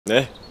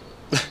Hey.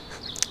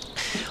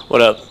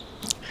 What up?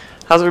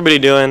 How's everybody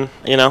doing?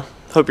 You know,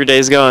 hope your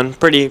day's going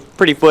pretty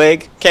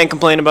twig. Can't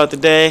complain about the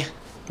day.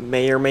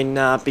 May or may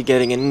not be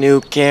getting a new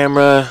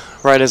camera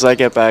right as I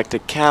get back to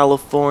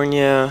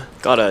California.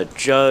 Got a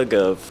jug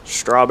of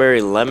strawberry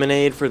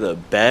lemonade for the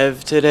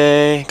Bev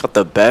today. Got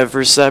the Bev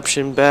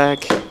reception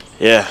back.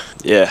 Yeah.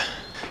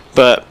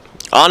 But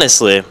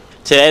honestly,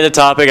 today the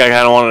topic I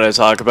kind of wanted to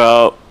talk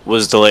about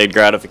was delayed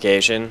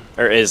gratification,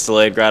 or is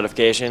delayed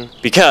gratification,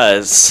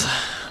 because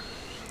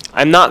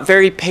I'm not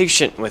very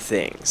patient with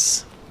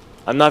things.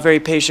 I'm not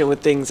very patient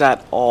with things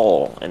at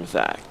all, in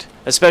fact.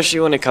 Especially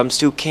when it comes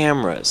to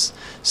cameras.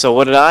 So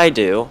what did I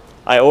do?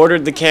 I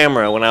ordered the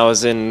camera when I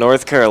was in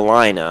North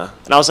Carolina.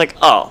 And I was like,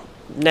 oh,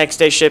 next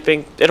day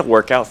shipping, it'll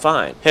work out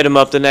fine. Hit them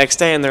up the next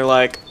day and they're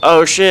like,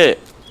 oh shit,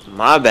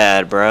 my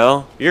bad,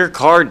 bro. Your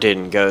card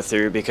didn't go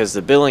through because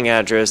the billing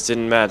address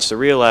didn't match the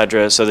real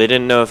address, so they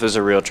didn't know if it was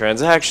a real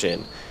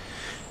transaction.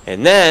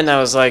 And then I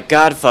was like,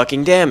 God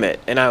fucking damn it.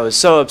 And I was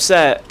so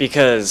upset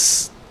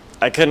because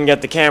I couldn't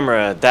get the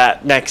camera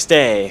that next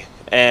day.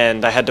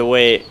 And I had to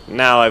wait.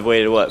 Now I've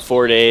waited, what,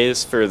 4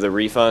 days for the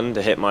refund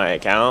to hit my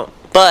account.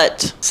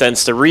 But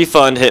since the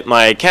refund hit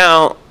my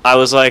account, I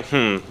was like,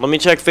 let me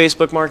check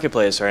Facebook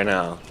Marketplace right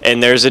now.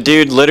 And there's a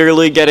dude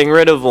literally getting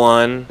rid of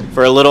one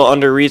for a little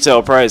under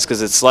retail price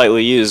because it's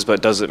slightly used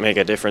but doesn't make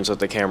a difference with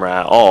the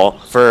camera at all,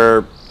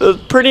 for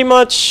pretty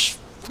much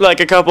like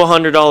a couple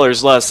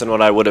 $100 less than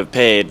what I would have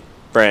paid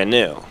brand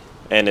new.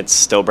 And it's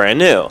still brand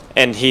new.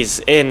 And he's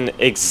in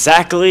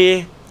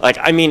exactly,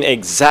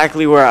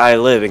 exactly where I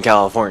live in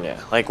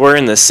California. Like, we're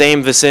in the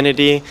same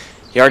vicinity.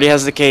 He already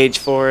has the cage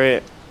for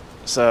it.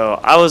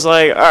 So I was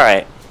like,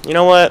 alright, you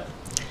know what?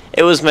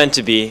 It was meant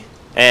to be.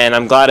 And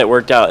I'm glad it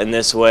worked out in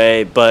this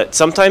way. But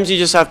sometimes you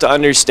just have to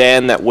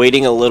understand that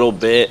waiting a little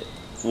bit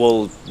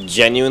will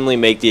genuinely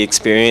make the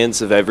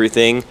experience of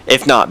everything,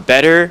 if not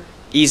better,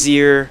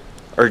 easier,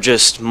 or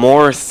just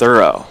more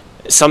thorough.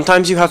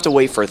 Sometimes you have to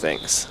wait for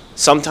things.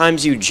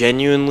 Sometimes you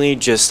genuinely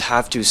just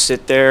have to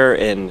sit there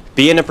and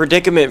be in a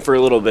predicament for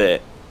a little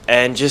bit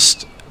and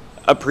just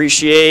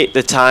appreciate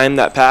the time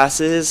that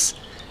passes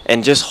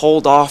and just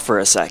hold off for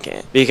a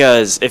second.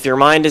 Because if your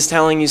mind is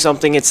telling you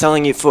something, it's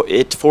telling you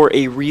for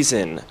a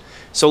reason.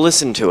 So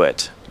listen to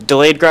it.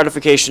 Delayed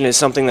gratification is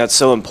something that's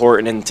so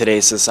important in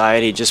today's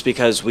society just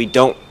because we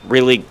don't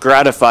really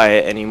gratify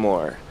it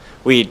anymore.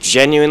 We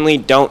genuinely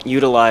don't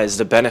utilize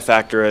the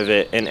benefactor of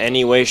it in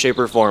any way, shape,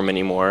 or form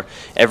anymore.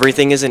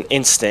 Everything is an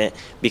instant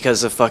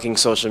because of fucking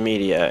social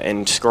media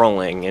and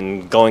scrolling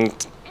and going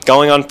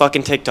on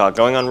fucking TikTok,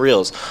 going on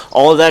Reels.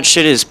 All of that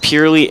shit is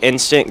purely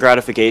instant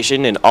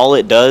gratification, and all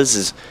it does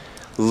is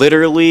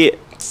literally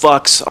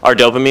fucks our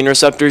dopamine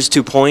receptors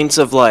to points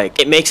of, like,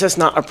 it makes us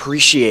not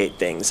appreciate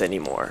things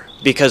anymore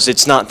because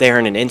it's not there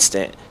in an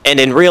instant. And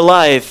in real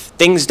life,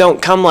 things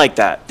don't come like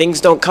that. Things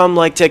don't come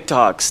like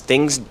TikToks.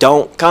 Things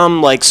don't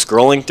come like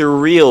scrolling through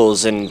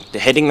Reels and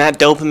hitting that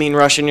dopamine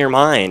rush in your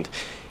mind.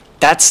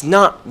 That's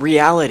not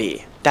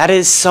reality. That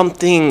is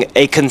something,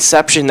 a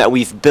conception that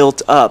we've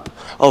built up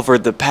over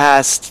the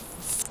past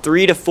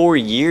 3 to 4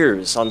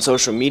 years on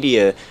social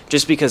media,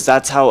 just because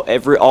that's how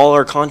all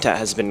our content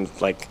has been,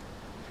 like,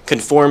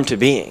 conformed to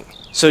being.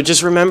 So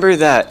just remember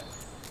that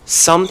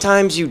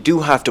sometimes you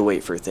do have to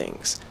wait for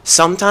things.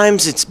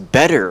 Sometimes it's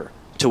better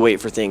to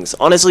wait for things.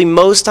 Honestly,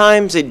 most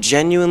times it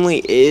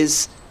genuinely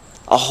is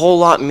a whole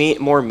lot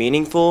more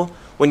meaningful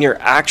when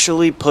you're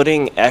actually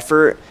putting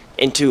effort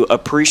into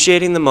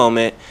appreciating the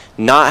moment,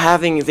 not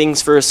having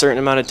things for a certain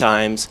amount of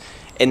times,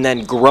 and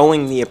then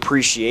growing the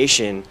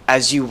appreciation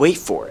as you wait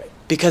for it.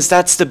 Because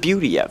that's the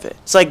beauty of it.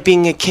 It's like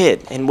being a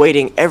kid and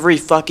waiting every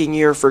fucking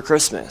year for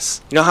Christmas.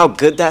 You know how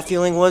good that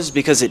feeling was?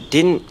 Because it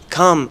didn't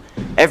come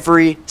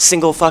every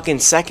single fucking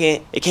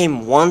second. It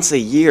came once a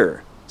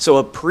year. So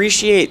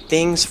appreciate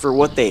things for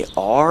what they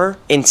are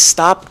and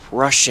stop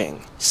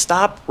rushing.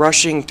 Stop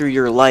rushing through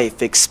your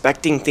life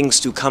expecting things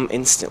to come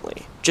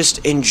instantly.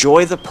 Just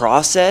enjoy the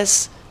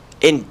process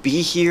and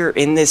be here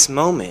in this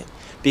moment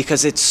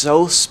because it's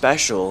so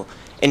special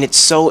and it's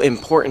so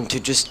important to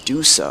just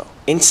do so.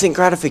 Instant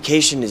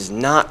gratification is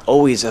not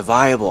always a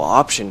viable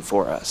option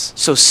for us.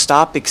 So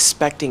stop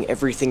expecting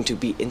everything to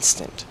be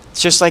instant.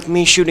 It's just like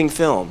me shooting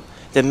film.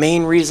 The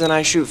main reason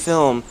I shoot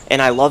film,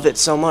 and I love it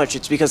so much,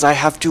 it's because I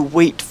have to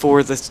wait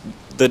for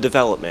the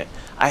development.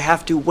 I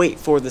have to wait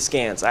for the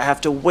scans. I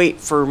have to wait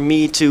for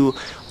me to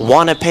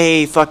want to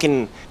pay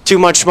fucking too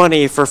much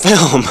money for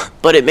film.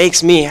 But it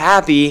makes me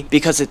happy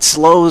because it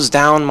slows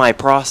down my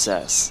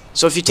process.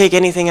 So if you take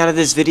anything out of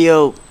this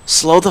video,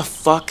 slow the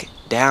fuck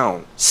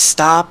down.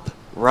 Stop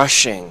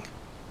rushing.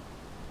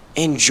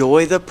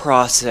 Enjoy the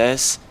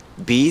process.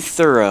 Be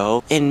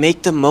thorough and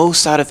make the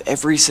most out of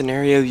every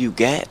scenario you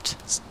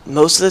get.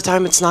 Most of the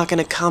time it's not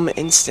going to come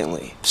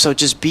instantly. So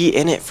just be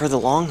in it for the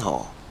long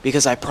haul.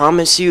 Because I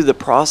promise you the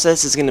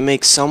process is going to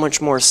make so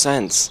much more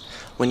sense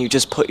when you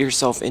just put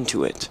yourself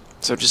into it.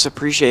 So just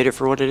appreciate it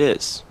for what it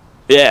is.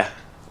 Yeah,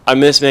 I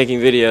miss making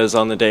videos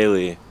on the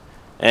daily.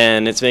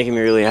 And it's making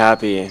me really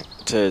happy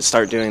to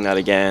start doing that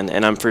again,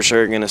 and I'm for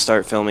sure gonna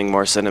start filming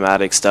more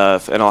cinematic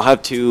stuff. And I'll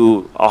have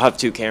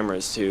two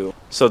cameras too,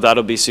 so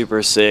that'll be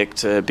super sick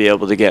to be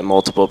able to get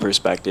multiple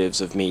perspectives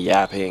of me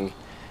yapping,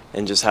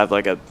 and just have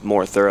like a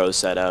more thorough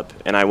setup.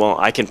 And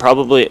I can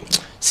probably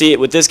see it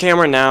with this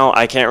camera now.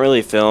 I can't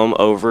really film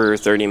over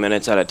 30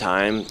 minutes at a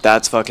time.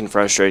 That's fucking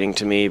frustrating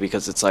to me,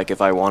 because it's like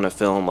if I want to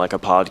film like a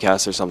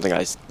podcast or something,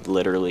 I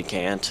literally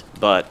can't.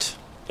 But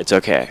it's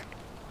okay,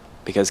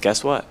 because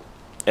guess what?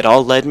 It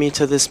all led me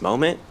to this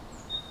moment,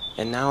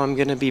 and now I'm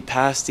gonna be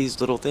past these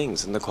little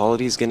things, and the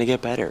quality is gonna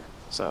get better.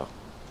 So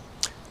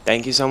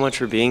thank you so much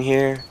for being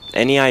here.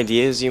 Any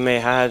ideas you may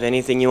have,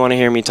 anything you want to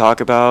hear me talk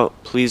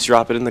about, please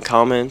drop it in the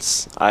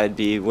comments. I'd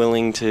be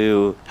willing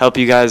to help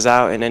you guys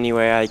out in any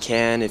way I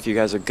can. If you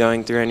guys are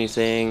going through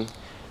anything,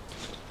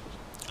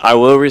 I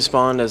will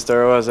respond as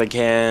thorough as I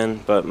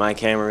can, but my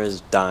camera is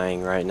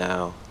dying right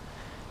now.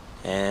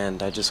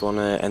 And I just want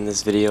to end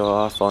this video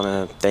off on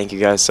a thank you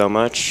guys so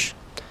much.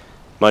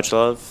 Much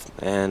love,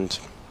 and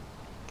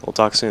we'll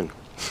talk soon.